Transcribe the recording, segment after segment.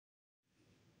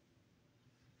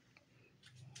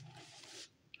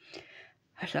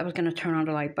I said I was gonna turn on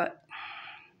the light, but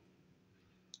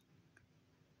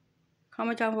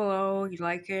comment down below. You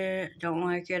like it? Don't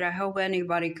like it? I hope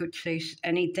anybody could say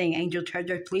anything. Angel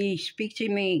Treasure, please speak to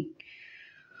me.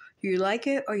 Do you like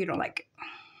it or you don't like it?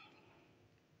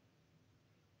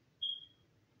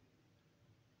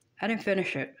 I didn't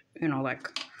finish it. You know, like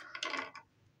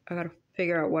I gotta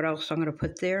figure out what else I'm gonna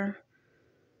put there.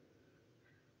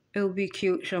 It would be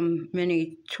cute, some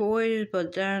mini toys,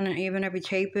 but then even if we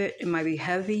tape it, it might be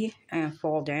heavy and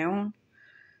fall down.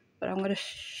 But I'm gonna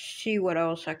see what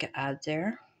else I can add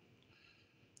there.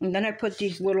 And then I put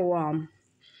these little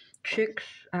chicks.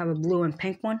 I have a blue and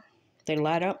pink one. They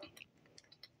light up.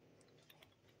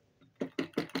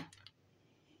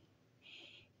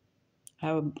 I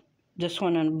have this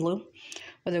one and blue,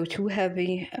 but they were too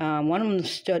heavy. One of them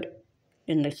stood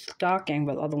in the stocking,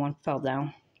 but the other one fell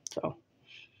down. So,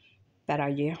 bad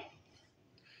idea.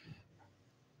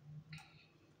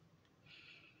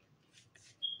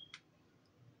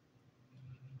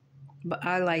 But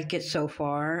I like it so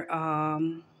far.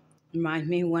 Reminds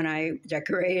me when I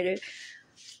decorated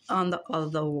on the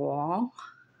other wall.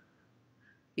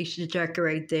 Used to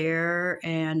decorate there,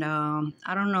 and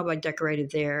I don't know if I decorated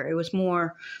there. It was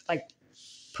more like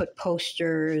put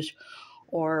posters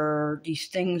or these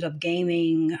things of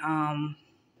gaming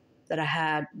that I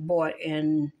had bought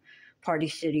in Party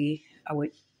City. I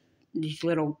would these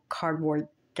little cardboard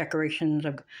decorations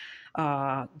of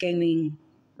gaming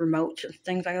remotes and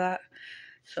things like that.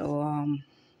 So,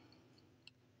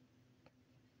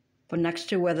 but next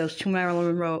to where those two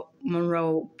Marilyn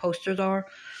Monroe posters are,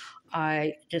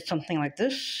 I did something like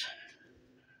this.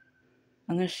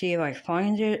 I'm gonna see if I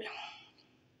find it.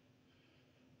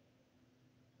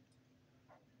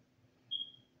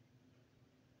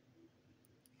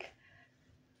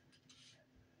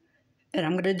 And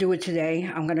I'm gonna do it today.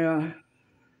 I'm gonna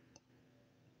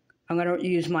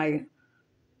use my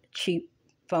cheap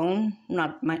phone,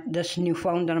 not this new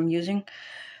phone that I'm using,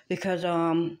 because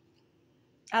I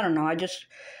don't know. I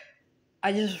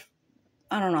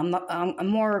don't know. I'm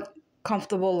more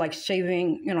comfortable like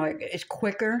saving. You know, it's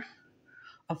quicker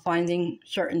of finding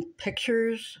certain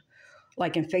pictures,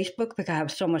 like in Facebook, because I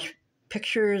have so much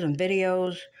pictures and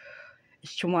videos.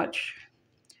 It's too much.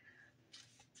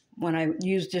 When I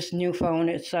use this new phone,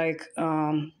 it's like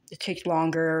it takes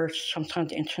longer. Sometimes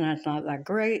the internet's not that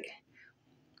great.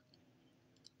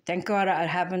 Thank God I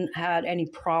haven't had any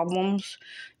problems.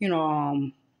 You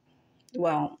know,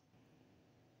 well,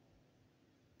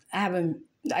 I haven't.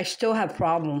 I still have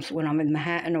problems when I'm in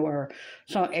Manhattan or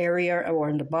some area or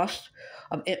in the bus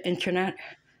of internet.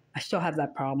 I still have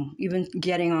that problem. Even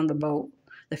getting on the boat,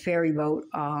 the ferry boat,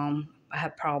 I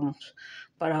have problems.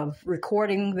 But of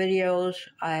recording videos,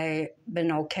 I've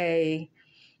been okay.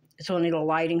 It's only the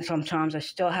lighting sometimes. I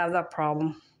still have that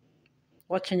problem.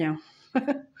 What's new?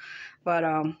 But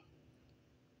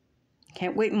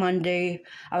can't wait Monday.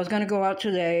 I was gonna go out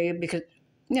today because,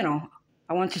 you know,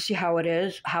 I want to see how it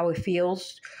is, how it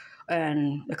feels,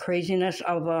 and the craziness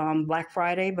of Black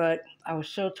Friday. But I was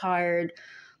so tired.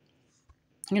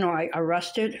 You know, I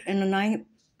rested in the night,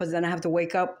 but then I have to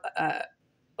wake up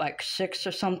like 6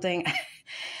 or something.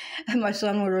 And my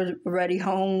son was already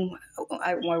home.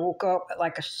 I woke up at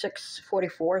like a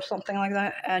 6:44 or something like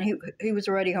that, and he was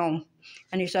already home,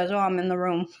 and he says, "Oh, I'm in the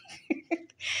room."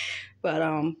 But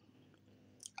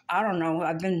I don't know.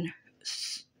 I've been,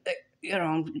 you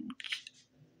know,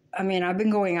 I mean, I've been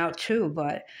going out too,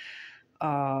 but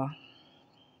uh,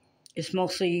 it's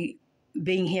mostly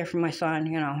being here for my son,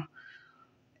 you know,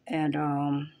 and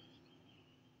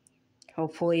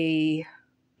hopefully,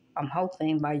 I'm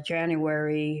hoping by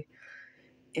January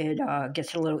it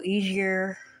gets a little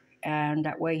easier, and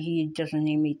that way he doesn't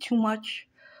need me too much.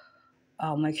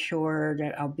 I'll make sure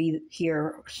that I'll be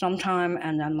here sometime,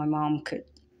 and then my mom could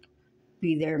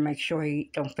be there, make sure he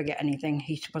don't forget anything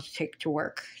he's supposed to take to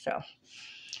work. So,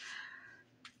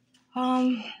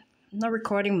 I'm not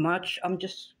recording much. I'm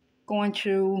just going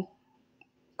to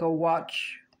go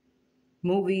watch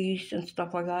movies and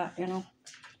stuff like that. You know,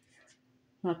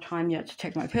 not time yet to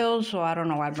take my pills, so I don't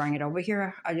know why I bring it over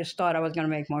here. I just thought I was gonna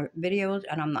make more videos,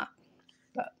 and I'm not.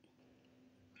 But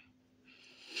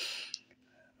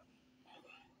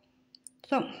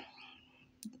so,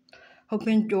 hope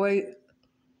you enjoy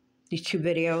these two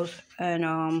videos, and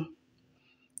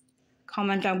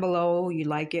comment down below you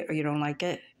like it or you don't like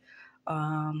it.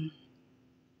 Um,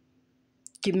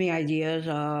 give me ideas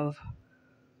of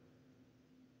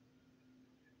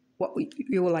what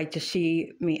you would like to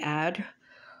see me add.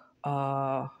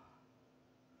 Because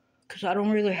I don't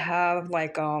really have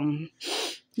like you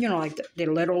know, like the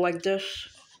little like this.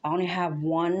 I only have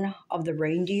one of the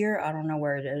reindeer. I don't know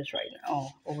where it is right now. Oh,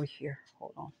 over here.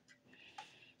 Hold on.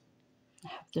 I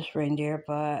have this reindeer,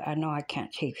 but I know I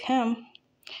can't tape him.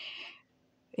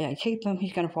 Yeah, I tape him,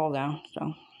 he's gonna fall down,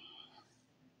 so.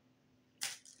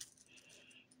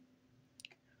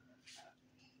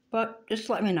 But just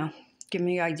let me know. Give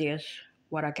me ideas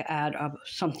what I could add of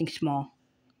something small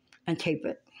and tape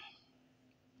it.